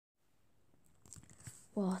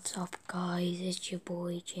What's up guys, it's your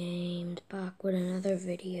boy James back with another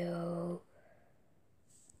video.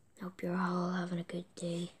 Hope you're all having a good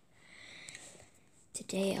day.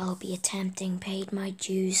 Today I'll be attempting Paid My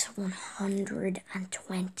Dues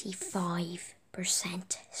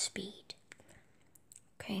 125% speed.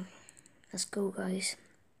 Okay, let's go guys.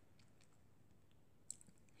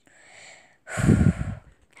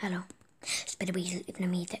 Hello, it's better be living to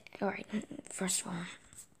me. Alright, first of all,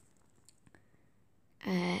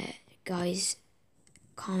 guys,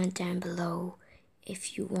 comment down below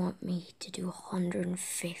if you want me to do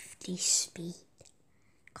 150 speed.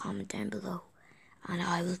 Comment down below and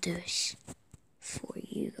I will do it for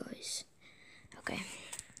you guys. Okay.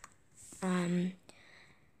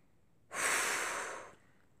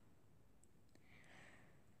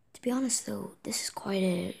 To be honest though, this is quite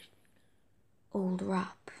a old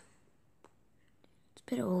rap. It's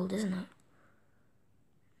a bit old, isn't it?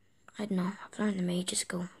 I don't know, I've learned them ages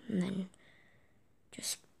ago and then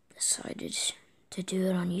just decided to do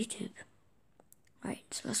it on YouTube. Right,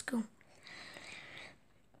 so let's go.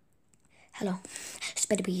 Hello, it's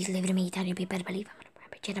better be living to me, daddy be better believe.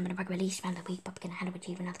 I'm gonna release, man, the week, but gonna handle with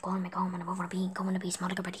you, and I'll go on my home, and I'm over being, going to be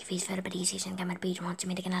smaller, but he feels better, but easy, and get my beach, wants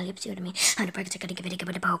me to get all lips to me. And the breaks are gonna give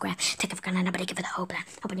it a program. Take it for granted, but I give it the whole plan.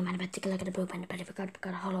 Open your mind, but take a look at the blueprint, but if you got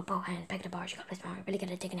a hollow bow and back the bar, you got this more, really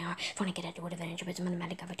gotta take an hour. Funny get it to whatever, and but some of the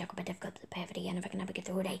medic, but talk about difficult to pay for the end, if I can never get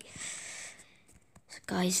through a day. So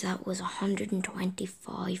guys, that was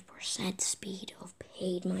 125% speed of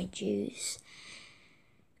Paid My Dues.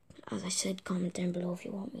 As I said, comment down below if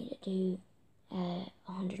you want me to do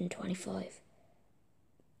 125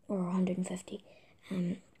 or 150.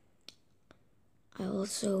 I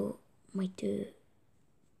also might do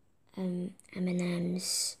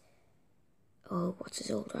Eminem's, what's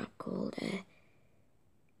his old rap called?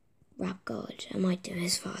 Rap God. I might do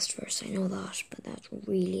his fast verse, I know that, but that's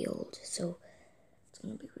really old, so it's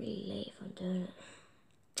gonna be really late if I'm doing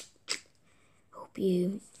it. Hope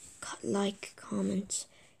you like, comment,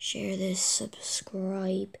 share this,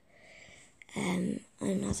 subscribe, and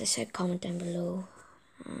as I said, comment down below,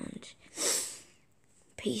 and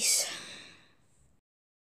peace.